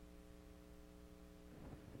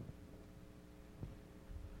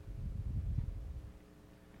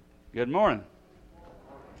Good morning.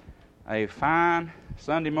 A fine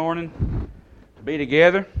Sunday morning to be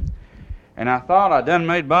together. And I thought I done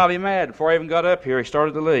made Bobby mad before I even got up here. He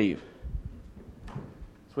started to leave.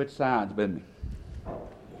 Switch sides, didn't he?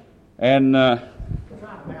 And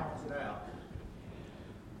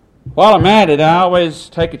while I'm at it, I always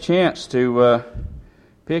take a chance to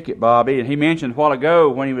pick at Bobby. And he mentioned a while ago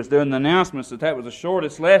when he was doing the announcements that was the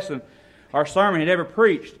shortest lesson or sermon he'd ever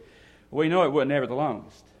preached. We know it wasn't ever the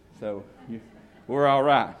longest. So we're all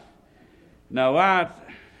right. No, I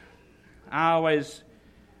always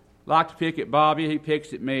like to pick at Bobby. He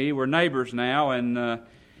picks at me. We're neighbors now, and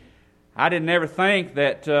I didn't ever think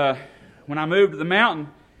that when I moved to the mountain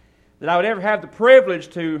that I would ever have the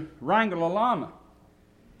privilege to wrangle a llama.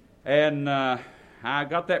 And I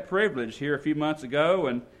got that privilege here a few months ago,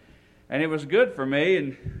 and it was good for me.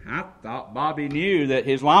 And I thought Bobby knew that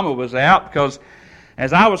his llama was out because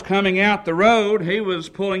as I was coming out the road, he was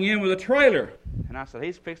pulling in with a trailer. And I said,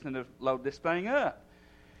 he's fixing to load this thing up.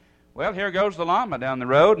 Well, here goes the llama down the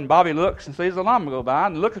road, and Bobby looks and sees the llama go by,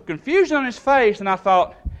 and the look of confusion on his face, and I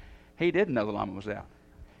thought, he didn't know the llama was out.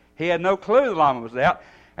 He had no clue the llama was out.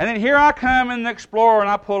 And then here I come in the Explorer, and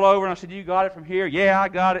I pull over, and I said, you got it from here? Yeah, I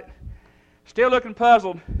got it. Still looking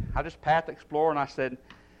puzzled, I just pat the Explorer, and I said,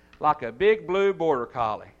 like a big blue border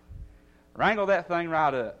collie, wrangle that thing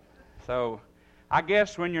right up. So I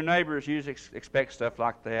guess when your neighbors usually expect stuff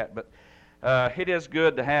like that, but it is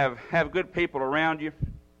good to have good people around you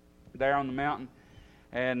there on the mountain,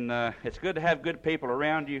 and it's good to have good people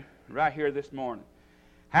around you right here this morning.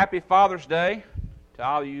 Happy Father's Day to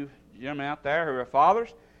all you gentlemen out there who are fathers.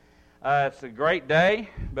 It's a great day,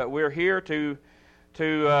 but we're here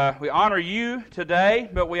we honor you today,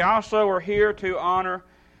 but we also are here to honor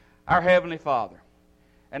our Heavenly Father.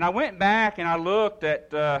 And I went back and I looked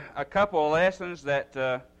at a couple of lessons that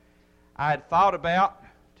I had thought about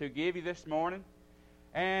to give you this morning.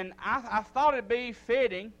 And I thought it'd be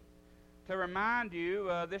fitting to remind you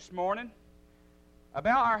this morning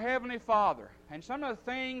about our Heavenly Father and some of the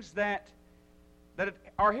things that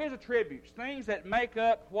are His attributes, things that make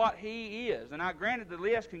up what He is. And granted, the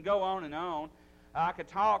list can go on and on. I could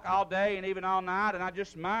talk all day and even all night, and I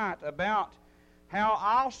just might, about how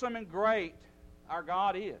awesome and great our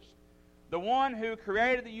God is. The one who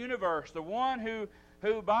created the universe, the one who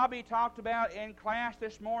Bobby talked about in class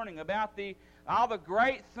this morning, about all the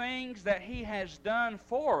great things that He has done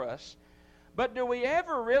for us. But do we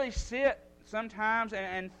ever really sit sometimes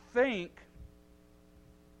and think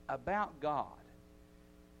about God?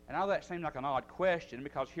 And I know that seems like an odd question,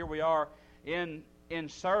 because here we are in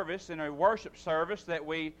service, in a worship service, that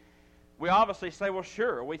we obviously say, well,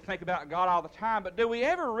 sure, we think about God all the time, but do we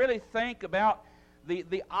ever really think about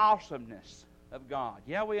the awesomeness of God?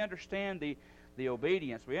 Yeah, we understand the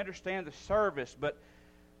obedience, we understand the service, but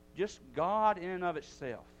just God in and of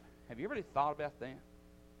itself. Have you really thought about that?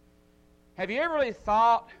 Have you ever really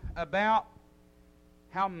thought about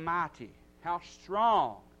how mighty, how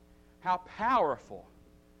strong, how powerful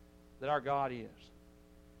that our God is?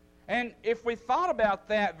 And if we thought about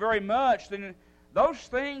that very much, then those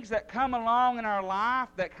things that come along in our life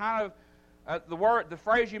that kind of, the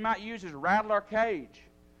phrase you might use is rattle our cage.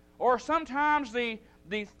 Or sometimes the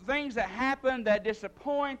things that happen that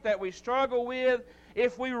disappoint, that we struggle with,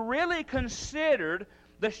 if we really considered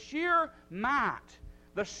the sheer might,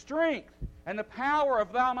 the strength, and the power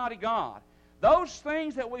of the Almighty God, those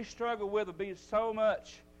things that we struggle with would be so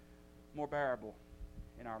much more bearable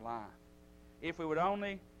in our life if we would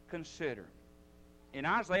only consider. In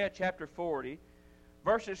Isaiah chapter 40,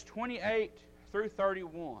 verses 28 through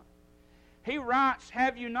 31, he writes,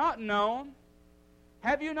 have you not known?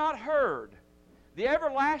 Have you not heard? The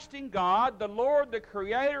everlasting God, the Lord, the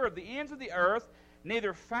Creator of the ends of the earth,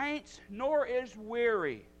 neither faints nor is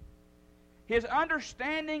weary. His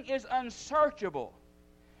understanding is unsearchable.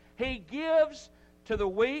 He gives to the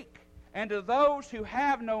weak, and to those who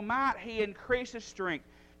have no might He increases strength.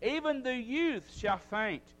 Even the youth shall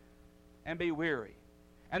faint and be weary,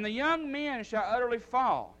 and the young men shall utterly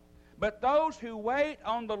fall. But those who wait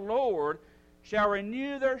on the Lord shall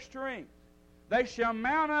renew their strength. They shall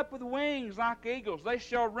mount up with wings like eagles. They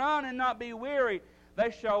shall run and not be weary.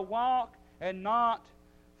 They shall walk and not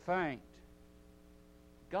faint.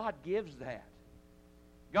 God gives that.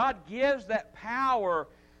 God gives that power,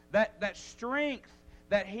 that strength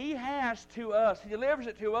that He has to us. He delivers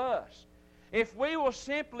it to us. If we will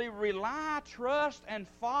simply rely, trust, and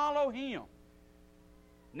follow Him.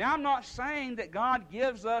 Now, I'm not saying that God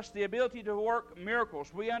gives us the ability to work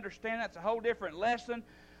miracles. We understand that's a whole different lesson.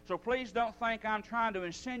 So please don't think I'm trying to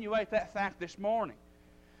insinuate that fact this morning.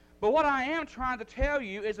 But what I am trying to tell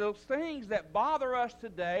you is those things that bother us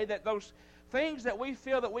today, that those things that we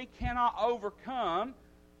feel that we cannot overcome,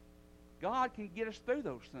 God can get us through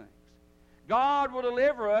those things. God will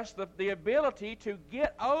deliver us the ability to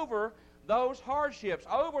get over those hardships,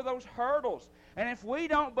 over those hurdles. And if we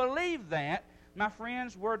don't believe that, my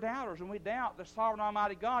friends, we're doubters, and we doubt the sovereign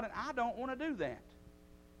Almighty God, and I don't want to do that.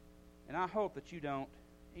 And I hope that you don't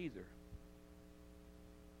either.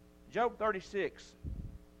 Job 36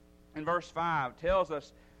 in verse 5 tells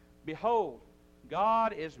us, Behold,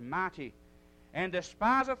 God is mighty, and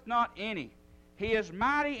despiseth not any. He is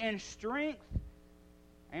mighty in strength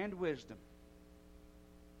and wisdom.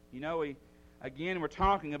 You know, we're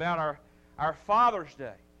talking about our Father's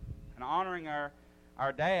Day and honoring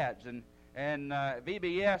our dads. And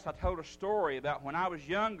VBS, I told a story about when I was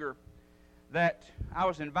younger that I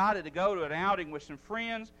was invited to go to an outing with some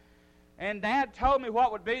friends, and Dad told me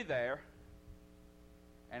what would be there.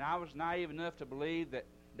 And I was naive enough to believe that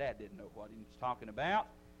Dad didn't know what he was talking about.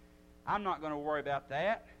 I'm not going to worry about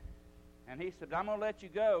that. And he said, I'm going to let you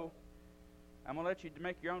go. I'm going to let you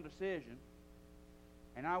make your own decision.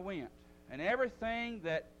 And I went. And everything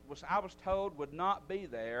that I was told would not be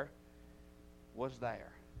there was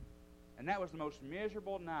there. And that was the most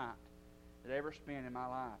miserable night that I ever spent in my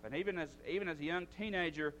life. And even as a young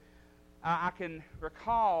teenager, I can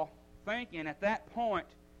recall thinking at that point,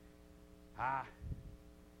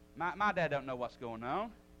 my dad don't know what's going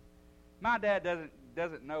on. My dad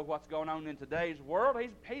doesn't know what's going on in today's world. We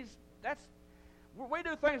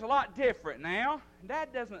do things a lot different now.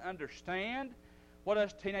 Dad doesn't understand what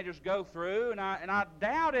us teenagers go through, and I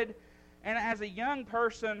doubted, and as a young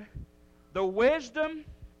person, the wisdom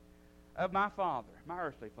of my father, my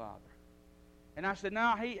earthly father. And I said,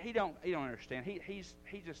 no, he don't understand. He's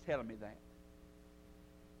just telling me that.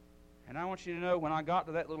 And I want you to know, when I got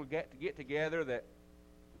to that little get together, that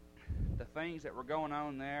the things that were going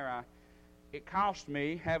on there, it cost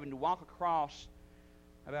me having to walk across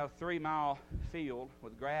about a 3-mile field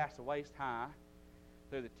with grass waist high,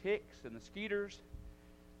 through the ticks and the skeeters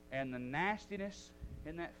and the nastiness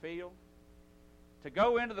in that field, to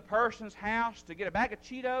go into the person's house to get a bag of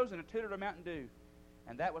Cheetos and a 2-liter Mountain Dew.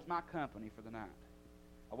 And that was my company for the night.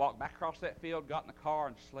 I walked back across that field, got in the car,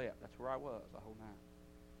 and slept. That's where I was the whole night.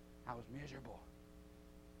 I was miserable.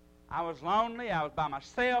 I was lonely. I was by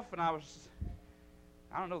myself, and I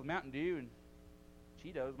don't know, the Mountain Dew and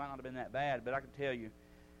Cheetos might not have been that bad, but I can tell you,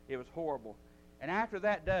 it was horrible. And after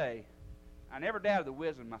that day, I never doubted the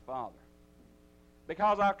wisdom of my father.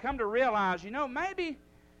 Because I've come to realize, maybe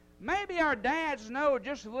our dads know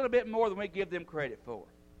just a little bit more than we give them credit for.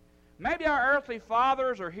 Maybe our earthly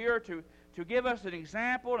fathers are here to give us an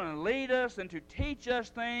example and lead us and to teach us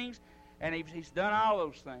things, and he's done all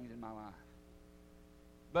those things in my life.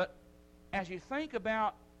 But as you think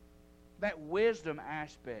about that wisdom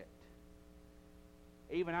aspect,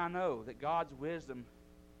 even I know that God's wisdom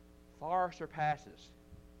far surpasses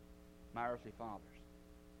my earthly father's.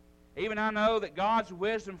 Even I know that God's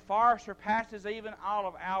wisdom far surpasses even all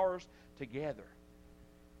of ours together.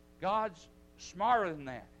 God's smarter than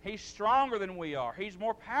that. He's stronger than we are. He's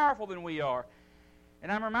more powerful than we are.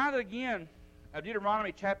 And I'm reminded again of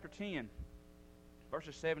Deuteronomy chapter 10,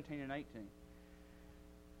 verses 17 and 18,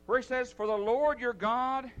 where he says, For the Lord your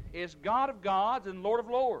God is God of gods and Lord of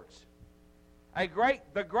lords,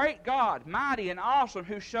 the great God, mighty and awesome,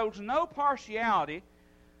 who shows no partiality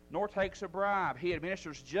nor takes a bribe. He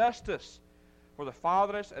administers justice for the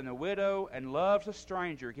fatherless and the widow and loves the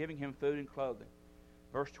stranger, giving him food and clothing.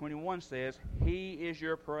 Verse 21 says, He is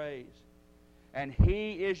your praise, and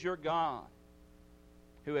He is your God,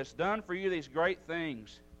 who has done for you these great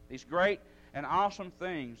things, these great and awesome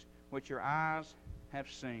things which your eyes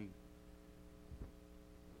have seen.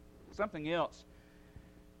 Something else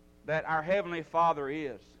that our Heavenly Father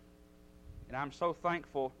is, and I'm so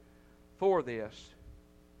thankful for this,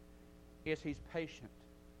 is He's patient.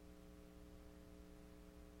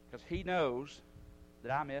 Because He knows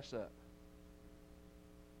that I mess up.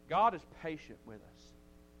 God is patient with us.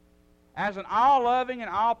 As an all-loving and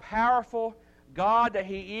all-powerful God that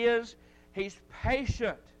He is, He's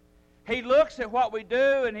patient. He looks at what we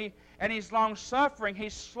do, and He's long-suffering.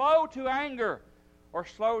 He's slow to anger or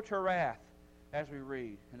slow to wrath, as we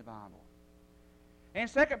read in the Bible. In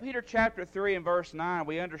 2 Peter chapter 3 and verse 9,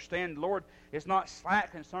 we understand the Lord is not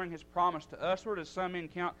slack concerning His promise to usward, as some men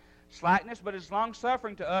count slackness, but is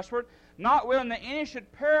long-suffering to usward, not willing that any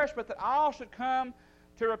should perish, but that all should come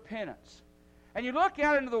to repentance. And you look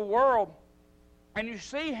out into the world, and you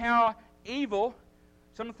see how evil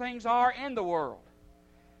some things are in the world.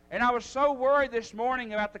 And I was so worried this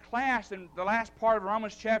morning about the class in the last part of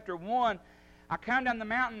Romans chapter 1. I come down the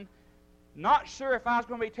mountain not sure if I was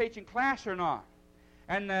going to be teaching class or not.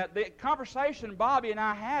 And the conversation Bobby and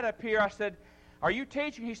I had up here, I said, "Are you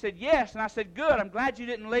teaching?" He said, "Yes." And I said, "Good. I'm glad you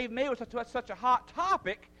didn't leave me with such a hot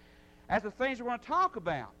topic as the things we're going to talk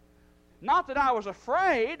about." Not that I was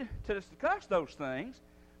afraid to discuss those things,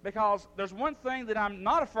 because there's one thing that I'm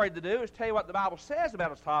not afraid to do is tell you what the Bible says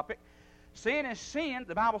about this topic. Sin is sin.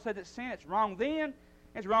 The Bible said that sin, it's wrong then,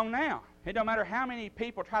 it's wrong now. It don't matter how many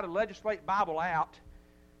people try to legislate the Bible out,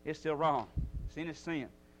 it's still wrong. Sin is sin,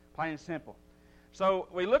 plain and simple. So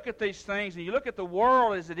we look at these things, and you look at the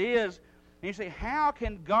world as it is, and you say, how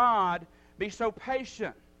can God be so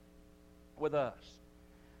patient with us?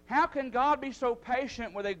 How can God be so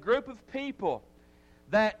patient with a group of people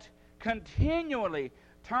that continually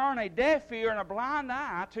turn a deaf ear and a blind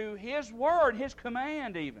eye to His Word, His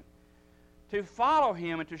command even, to follow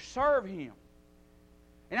Him and to serve Him?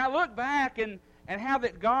 And I look back and how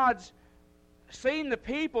that God's seen the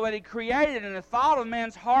people that He created, and the thought of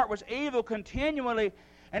man's heart was evil continually,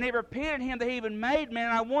 and He repented Him that He even made man.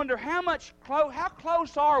 And I wonder how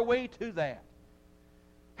close are we to that?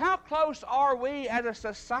 How close are we as a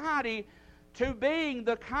society to being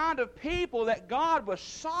the kind of people that God was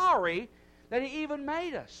sorry that He even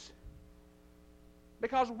made us?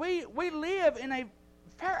 Because we live in a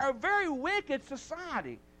very wicked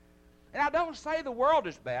society. And I don't say the world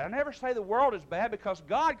is bad. I never say the world is bad, because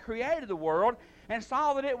God created the world and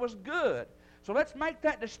saw that it was good. So let's make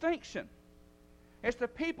that distinction. It's the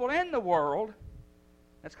people in the world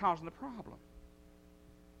that's causing the problem.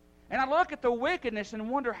 And I look at the wickedness and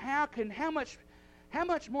wonder how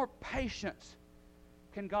much more patience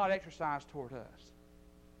can God exercise toward us?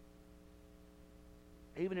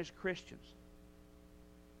 Even as Christians.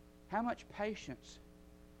 How much patience,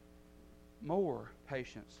 more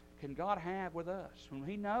patience, can God have with us when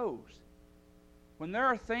He knows when there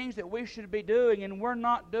are things that we should be doing and we're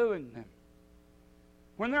not doing them?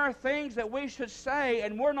 When there are things that we should say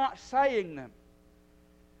and we're not saying them?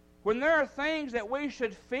 When there are things that we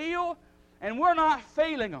should feel and we're not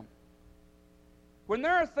feeling them? When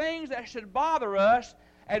there are things that should bother us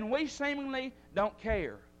and we seemingly don't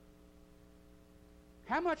care?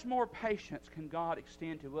 How much more patience can God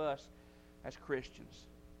extend to us as Christians?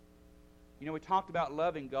 You know, we talked about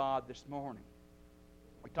loving God this morning.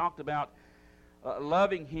 We talked about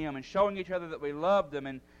loving Him and showing each other that we loved Him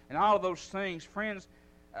and all of those things. Friends,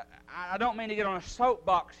 I don't mean to get on a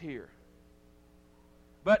soapbox here.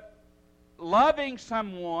 But loving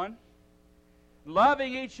someone,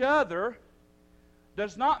 loving each other,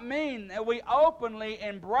 does not mean that we openly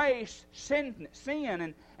embrace sin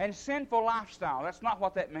and sinful lifestyle. That's not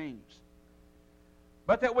what that means.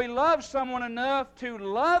 But that we love someone enough to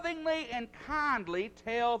lovingly and kindly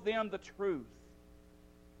tell them the truth.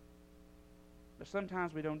 But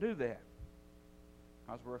sometimes we don't do that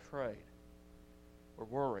because we're afraid. We're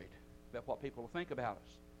worried about what people will think about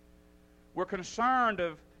us. We're concerned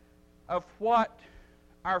of what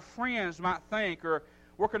our friends might think, or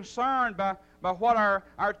we're concerned by what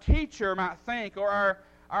our teacher might think, or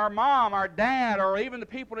our mom, our dad, or even the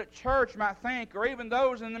people at church might think, or even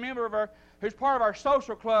those in the member of who's part of our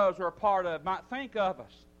social clubs or a part of might think of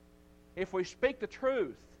us if we speak the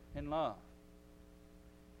truth in love.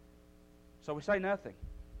 So we say nothing.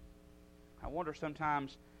 I wonder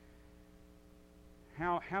sometimes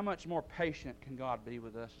how much more patient can God be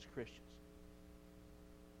with us as Christians?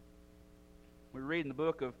 We read in the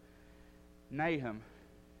book of Nahum,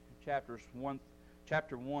 chapter 1,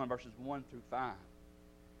 verses 1 through 5.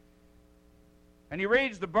 And he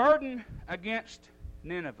reads the burden against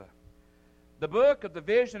Nineveh. The book of the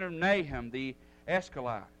vision of Nahum, the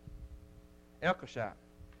Elkoshite.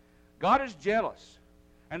 God is jealous,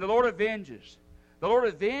 and the Lord avenges. The Lord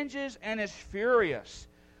avenges and is furious.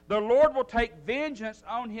 The Lord will take vengeance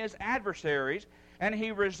on His adversaries, and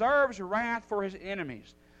He reserves wrath for His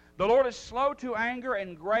enemies. The Lord is slow to anger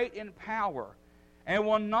and great in power, and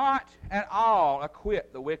will not at all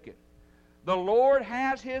acquit the wicked. The Lord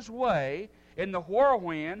has His way in the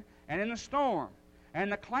whirlwind and in the storm,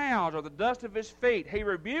 and the clouds are the dust of His feet. He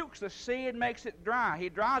rebukes the sea and makes it dry. He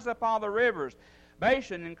dries up all the rivers.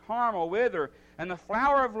 Bashan and Carmel wither, and the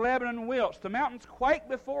flower of Lebanon wilts. The mountains quake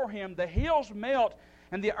before Him, the hills melt,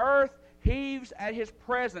 and the earth heaves at His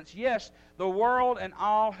presence. Yes, the world and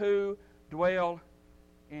all who dwell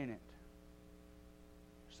in it.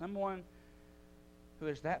 Someone who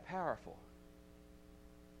is that powerful,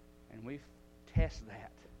 and we test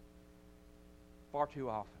that far too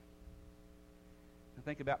often. I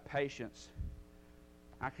think about patience.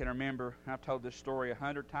 I can remember, I've told this story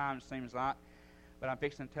 100 times, seems like, but I'm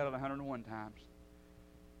fixing to tell it 101 times.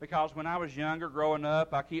 Because when I was younger, growing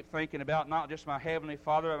up, I keep thinking about not just my heavenly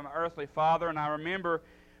Father, but my earthly Father. And I remember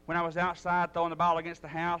when I was outside throwing the ball against the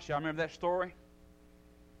house. Y'all remember that story?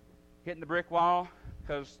 Hitting the brick wall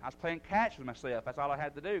because I was playing catch with myself. That's all I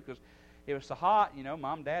had to do because it was so hot. You know,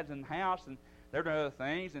 Mom and Dad's in the house and they're doing other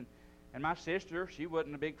things. And my sister, she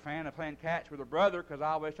wasn't a big fan of playing catch with her brother because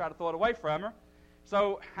I always tried to throw it away from her.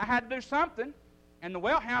 So I had to do something. And the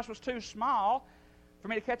well house was too small for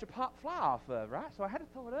me to catch a pop fly off of, right? So I had to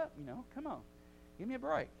throw it up, come on, give me a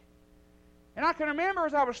break. And I can remember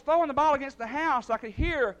as I was throwing the ball against the house, I could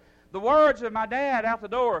hear the words of my dad out the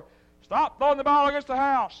door, "Stop throwing the ball against the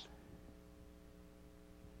house."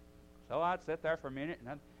 So I'd sit there for a minute, and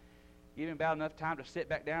I'd give him about enough time to sit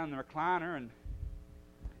back down in the recliner, and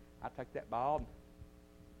I'd take that ball and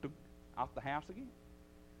dunk, off the house again.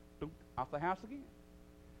 Dunk, off the house again.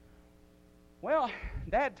 Well,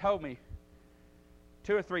 Dad told me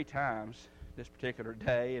 2 or 3 times this particular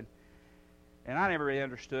day, and I never really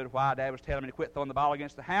understood why Dad was telling me to quit throwing the ball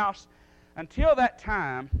against the house until that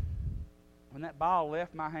time when that ball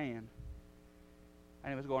left my hand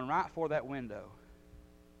and it was going right for that window.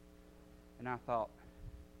 And I thought,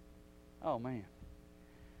 oh man,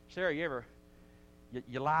 Sarah, your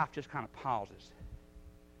life just kind of pauses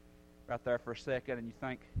right there for a second, and you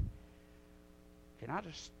think, can I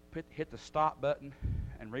just hit the stop button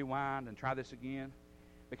and rewind and try this again?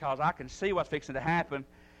 Because I can see what's fixing to happen,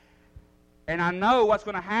 and I know what's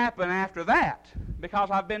going to happen after that, because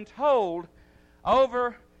I've been told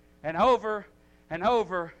over and over and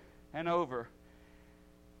over and over.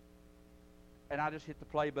 And I just hit the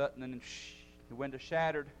play button, and the window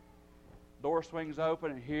shattered, door swings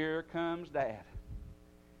open, and here comes Dad.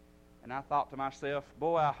 And I thought to myself,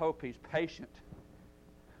 boy, I hope he's patient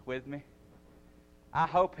with me. I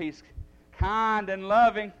hope he's kind and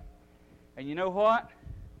loving. And you know what?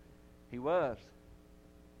 He was.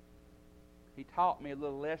 He taught me a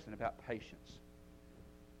little lesson about patience.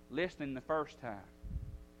 Listening the first time.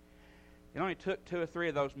 It only took 2 or 3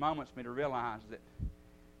 of those moments for me to realize that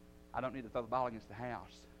I don't need to throw the ball against the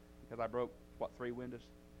house because I broke, 3 windows?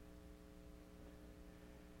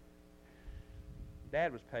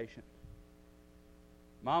 Dad was patient.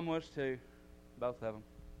 Mom was too. Both of them.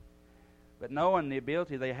 But knowing the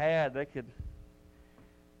ability they had, they could...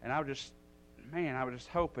 And I was just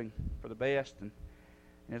hoping for the best, and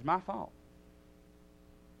it's my fault.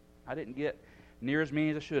 I didn't get near as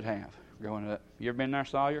many as I should have growing up. You ever been there,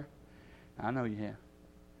 Sawyer? I know you have.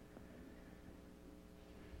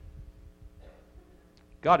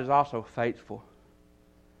 God is also faithful.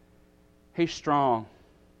 He's strong.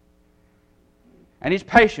 And He's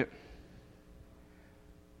patient.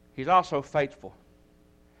 He's also faithful.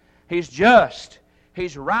 He's just.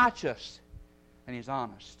 He's righteous. And He's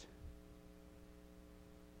honest.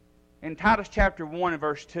 In Titus chapter 1 and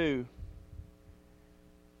verse 2,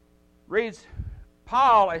 reads,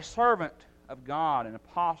 Paul, a servant of God and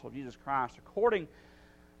apostle of Jesus Christ, according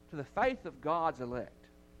to the faith of God's elect,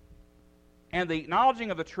 and the acknowledging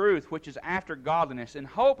of the truth which is after godliness, in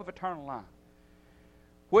hope of eternal life,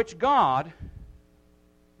 which God,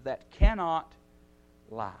 that cannot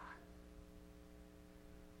lie,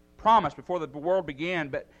 promised before the world began,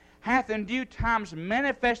 but hath in due times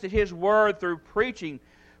manifested His word through preaching,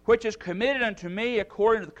 which is committed unto me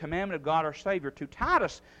according to the commandment of God our Savior, to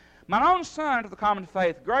Titus, mine own son, to the common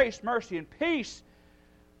faith, grace, mercy, and peace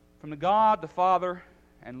from the God, the Father,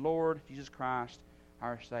 and Lord Jesus Christ,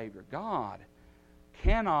 our Savior. God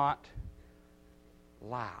cannot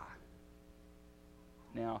lie.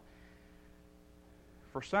 Now,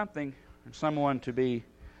 for something and someone to be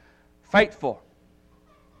faithful,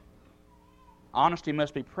 honesty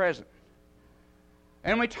must be present.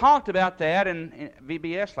 And we talked about that in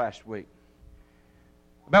VBS last week.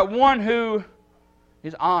 About one who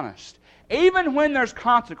is honest. Even when there's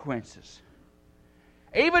consequences.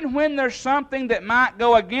 Even when there's something that might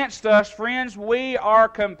go against us, friends, we are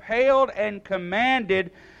compelled and commanded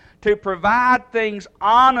to provide things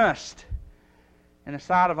honest in the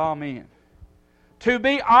sight of all men. To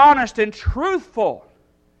be honest and truthful.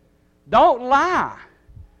 Don't lie.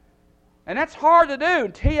 And that's hard to do.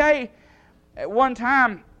 T.A. at one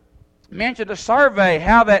time mentioned a survey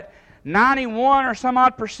how that 91 or some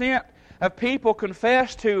odd % of people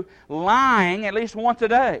confess to lying at least once a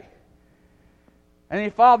day. And he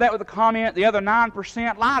followed that with a comment, the other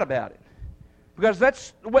 9% lied about it. Because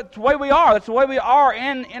that's the way we are. That's the way we are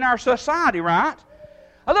in our society, right?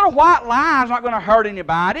 A little white lie is not going to hurt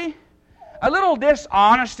anybody. A little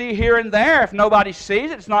dishonesty here and there, if nobody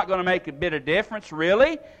sees it, it's not going to make a bit of difference,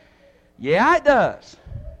 really. Yeah, it does.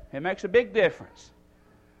 It makes a big difference.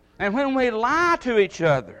 And when we lie to each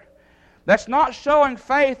other, That's not showing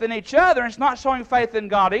faith in each other, and it's not showing faith in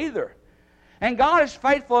God either. And God is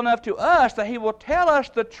faithful enough to us that He will tell us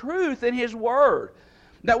the truth in His Word,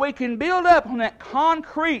 that we can build up on that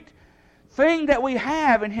concrete thing that we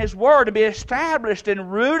have in His Word to be established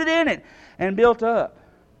and rooted in it and built up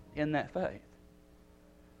in that faith.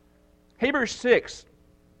 Hebrews 6,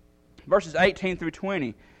 verses 18 through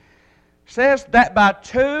 20, says that by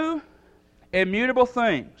two immutable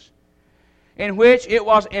things, in which it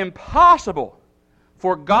was impossible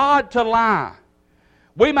for God to lie,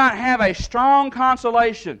 we might have a strong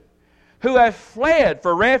consolation, who have fled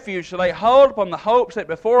for refuge to lay hold upon the hope set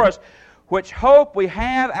before us, which hope we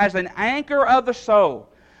have as an anchor of the soul,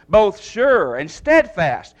 both sure and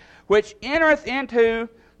steadfast, which entereth into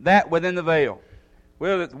that within the veil,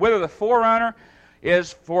 whither the forerunner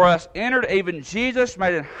is for us entered, even Jesus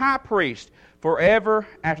made a high priest forever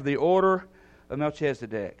after the order of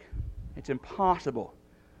Melchizedek. It's impossible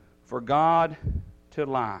for God to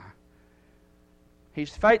lie.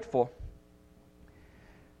 He's faithful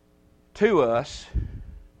to us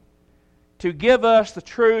to give us the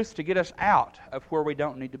truth to get us out of where we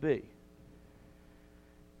don't need to be.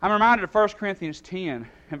 I'm reminded of 1 Corinthians 10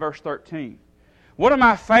 and verse 13. One of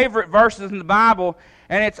my favorite verses in the Bible,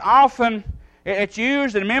 and it's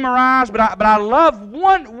used and memorized, but I love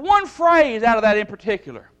one phrase out of that in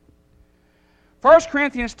particular. 1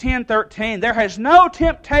 Corinthians 10:13, there has no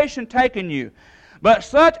temptation taken you, but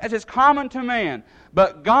such as is common to man.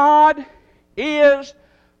 But God is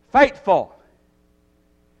faithful,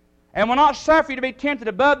 and will not suffer you to be tempted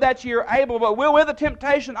above that you are able, but will with the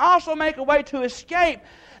temptation also make a way to escape,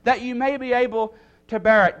 that you may be able to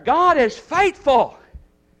bear it. God is faithful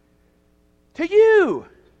to you.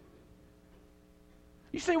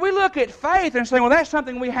 You see, we look at faith and say, well, that's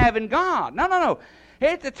something we have in God. No.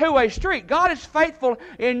 It's a two-way street. God is faithful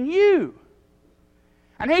in you.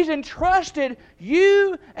 And He's entrusted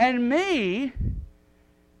you and me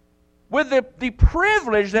with the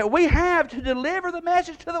privilege that we have to deliver the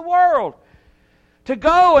message to the world. To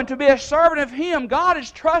go and to be a servant of Him. God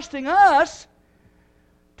is trusting us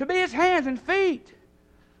to be His hands and feet,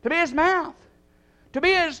 to be His mouth, to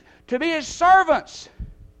be His servants.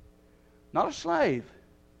 Not a slave,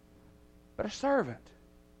 but a servant,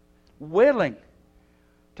 willing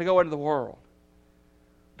to go into the world.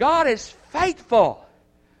 God is faithful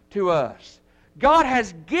to us. God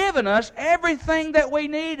has given us everything that we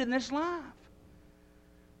need in this life.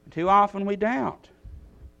 And too often we doubt.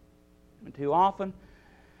 And too often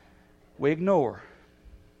we ignore.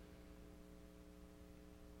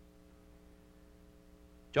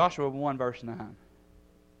 Joshua 1 verse 9.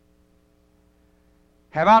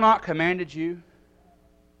 Have I not commanded you?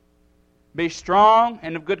 Be strong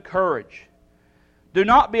and of good courage. Do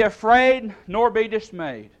not be afraid, nor be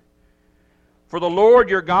dismayed. For the Lord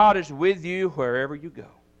your God is with you wherever you go.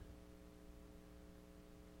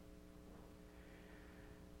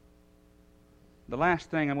 The last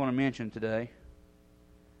thing I'm going to mention today,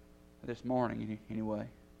 this morning anyway,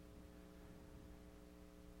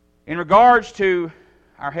 in regards to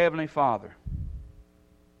our Heavenly Father.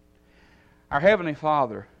 Our Heavenly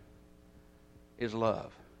Father is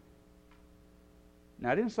love.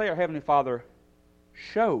 Now, I didn't say our Heavenly Father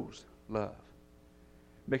shows love,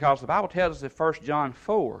 because the Bible tells us in 1 John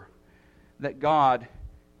 4 that God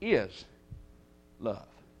is love.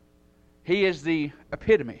 He is the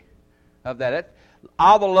epitome of that.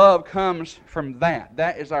 All the love comes from that.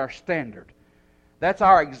 That is our standard. That's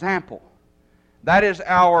our example. That is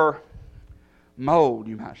our mold,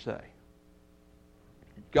 you might say.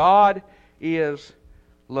 God is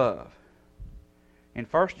love. In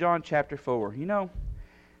 1 John chapter 4,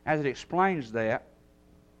 as it explains that,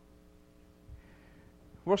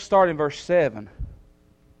 we'll start in verse 7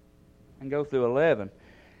 and go through 11,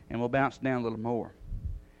 and we'll bounce down a little more.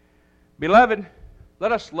 Beloved,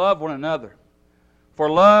 let us love one another, for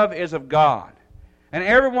love is of God. And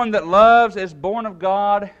everyone that loves is born of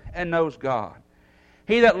God and knows God.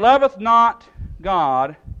 He that loveth not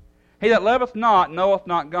knoweth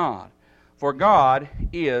not God, for God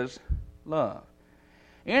is love.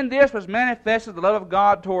 In this was manifested the love of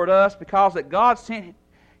God toward us, because that God sent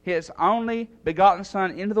His only begotten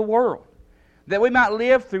Son into the world, that we might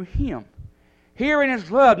live through Him. Herein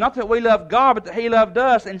is love, not that we loved God, but that He loved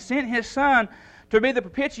us and sent His Son to be the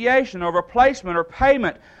propitiation or replacement or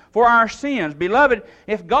payment for our sins. Beloved,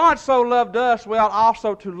 if God so loved us, we ought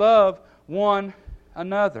also to love one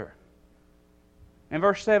another. In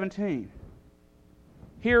verse 17,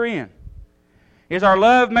 herein is our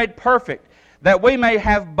love made perfect, that we may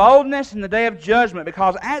have boldness in the day of judgment,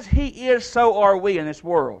 because as He is, so are we in this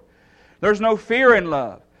world. There's no fear in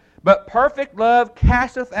love, But perfect love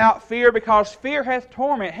casteth out fear, because fear hath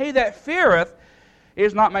torment. He that feareth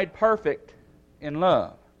is not made perfect in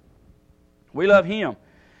love. We love Him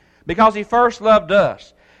because He first loved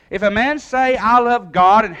us. If a man say, I love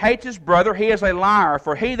God, and hates his brother, he is a liar.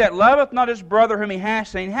 For he that loveth not his brother whom he hath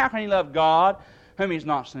seen, how can he love God whom he has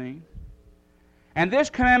not seen? And this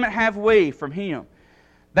commandment have we from Him,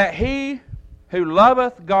 that he who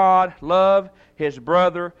loveth God love his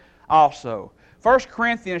brother also. 1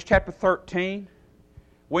 Corinthians chapter 13,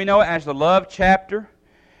 we know it as the love chapter.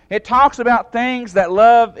 It talks about things that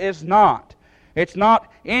love is not. It's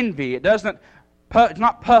not envy. It's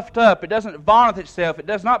not puffed up. It doesn't vaunt itself. It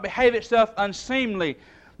does not behave itself unseemly.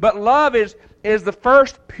 But love is the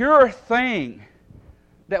first pure thing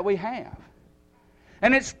that we have.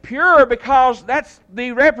 And it's pure because that's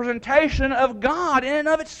the representation of God in and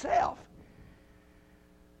of itself.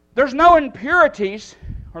 There's no impurities,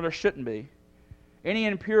 or there shouldn't be, any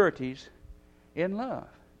impurities in love.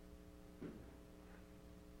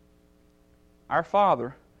 Our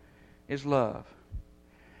Father is love.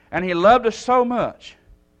 And He loved us so much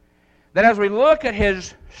that as we look at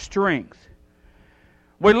His strength,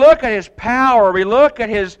 we look at His power, we look at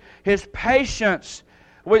His patience,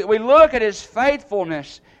 we look at His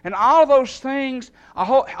faithfulness, and all those things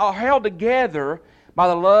are held together by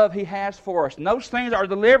the love He has for us. And those things are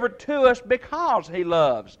delivered to us because He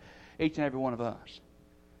loves each and every one of us.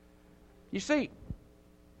 You see,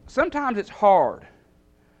 sometimes it's hard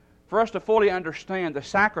for us to fully understand the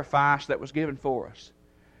sacrifice that was given for us.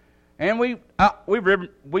 And we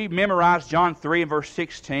memorized John 3 and verse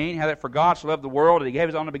 16, how that for God so loved the world that He gave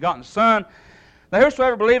His only begotten Son, that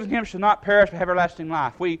whosoever believes in Him shall not perish but have everlasting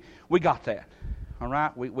life. We got that. All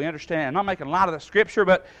right? We understand. I'm not making light of the Scripture,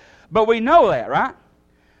 but we know that, right?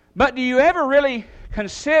 But do you ever really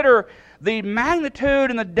consider the magnitude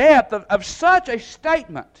and the depth of such a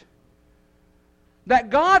statement? That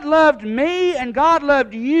God loved me and God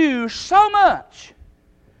loved you so much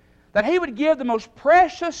that He would give the most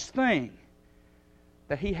precious thing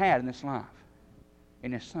that He had in this life,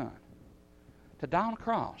 in His Son, to die on a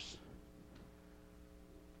cross.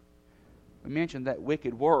 We mentioned that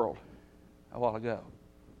wicked world a while ago.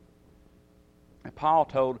 And Paul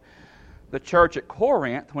told the church at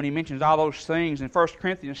Corinth, when he mentions all those things in 1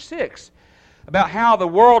 Corinthians 6, about how the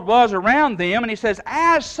world was around them, and he says,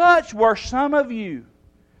 as such were some of you.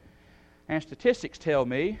 And statistics tell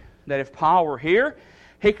me that if Paul were here,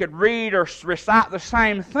 he could read or recite the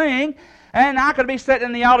same thing, and I could be sitting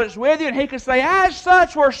in the audience with you, and he could say, as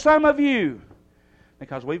such were some of you.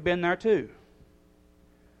 Because we've been there too.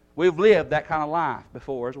 We've lived that kind of life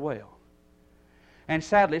before as well. And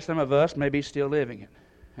sadly, some of us may be still living it.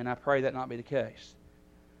 And I pray that not be the case.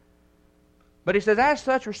 But he says, as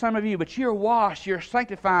such are some of you, but you're washed, you're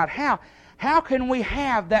sanctified. How can we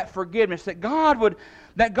have that forgiveness? That God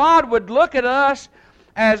would look at us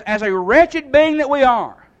as a wretched being that we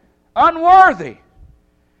are, unworthy,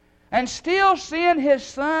 and still send His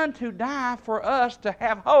Son to die for us to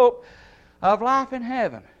have hope of life in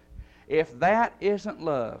heaven. If that isn't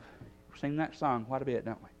love, we sing that song quite a bit,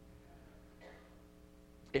 don't we?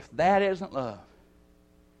 If that isn't love.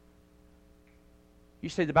 You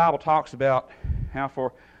see, the Bible talks about how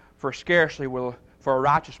for scarcely will for a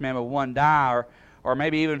righteous man will one die, or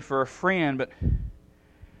maybe even for a friend, but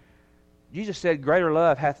Jesus said, greater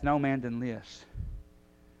love hath no man than this,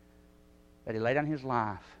 that He laid down His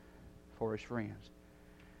life for His friends.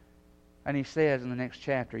 And He says in the next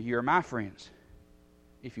chapter, you are my friends,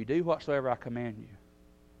 if you do whatsoever I command you.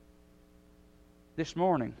 This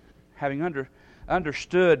morning, having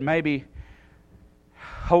understood, maybe,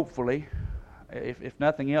 hopefully, if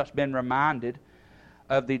nothing else, been reminded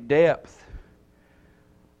of the depth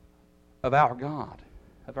of our God,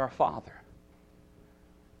 of our Father,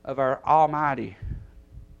 of our almighty,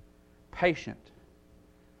 patient,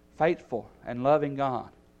 faithful, and loving God.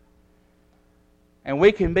 And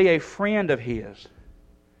we can be a friend of His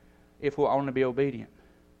if we'll only be obedient.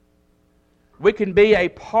 We can be a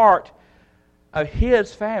part of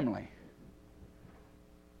His family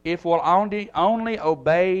if we'll only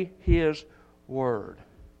obey His Word.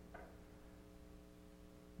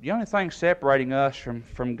 The only thing separating us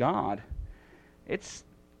from God, it's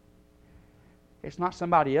not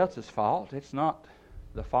somebody else's fault. It's not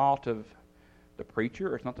the fault of the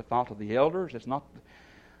preacher. It's not the fault of the elders. It's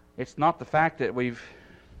not the fact that we've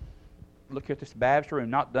looked at this baptistry and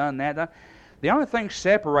not done that. The only thing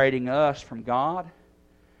separating us from God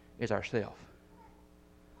is ourselves.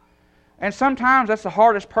 And sometimes that's the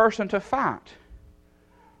hardest person to fight,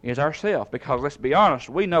 is ourselves. Because let's be honest,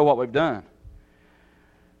 we know what we've done.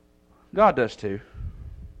 God does too.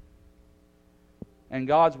 And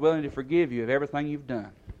God's willing to forgive you of everything you've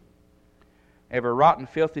done. Every rotten,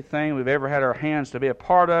 filthy thing we've ever had our hands to be a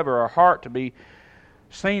part of or our heart to be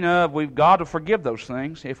seen of, God will forgive those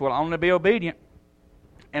things if we'll only be obedient.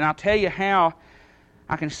 And I'll tell you how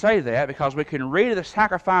I can say that, because we can read of the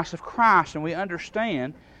sacrifice of Christ and we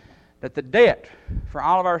understand that the debt for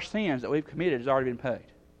all of our sins that we've committed has already been paid.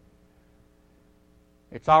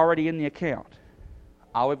 It's already in the account.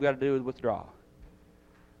 All we've got to do is withdraw.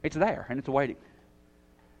 It's there and it's waiting.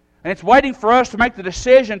 And it's waiting for us to make the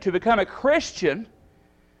decision to become a Christian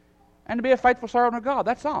and to be a faithful servant of God.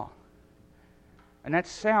 That's all. And that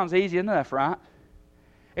sounds easy enough, right?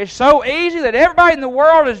 It's so easy that everybody in the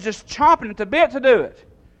world is just chomping at the bit to do it.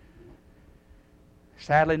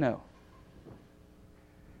 Sadly, no.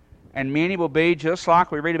 And many will be just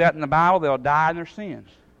like we read about in the Bible. They'll die in their sins.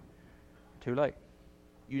 Too late.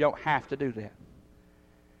 You don't have to do that.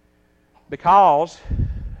 Because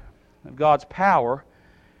of God's power,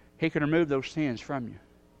 He can remove those sins from you.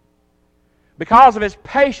 Because of His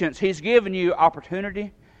patience, He's given you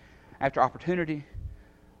opportunity after opportunity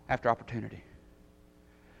after opportunity.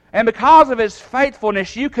 And because of His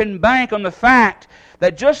faithfulness, you can bank on the fact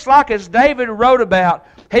that just like as David wrote about,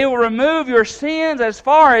 He will remove your sins as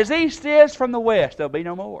far as east is from the west. There'll be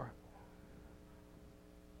no more.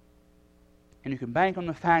 And you can bank on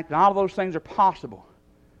the fact that all of those things are possible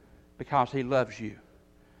because He loves you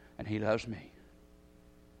and He loves me.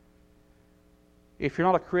 If you're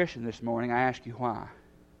not a Christian this morning, I ask you why.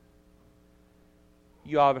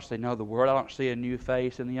 You obviously know the Word. I don't see a new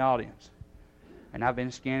face in the audience. And I've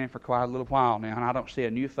been scanning for quite a little while now, and I don't see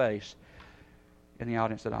a new face in the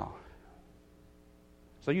audience at all.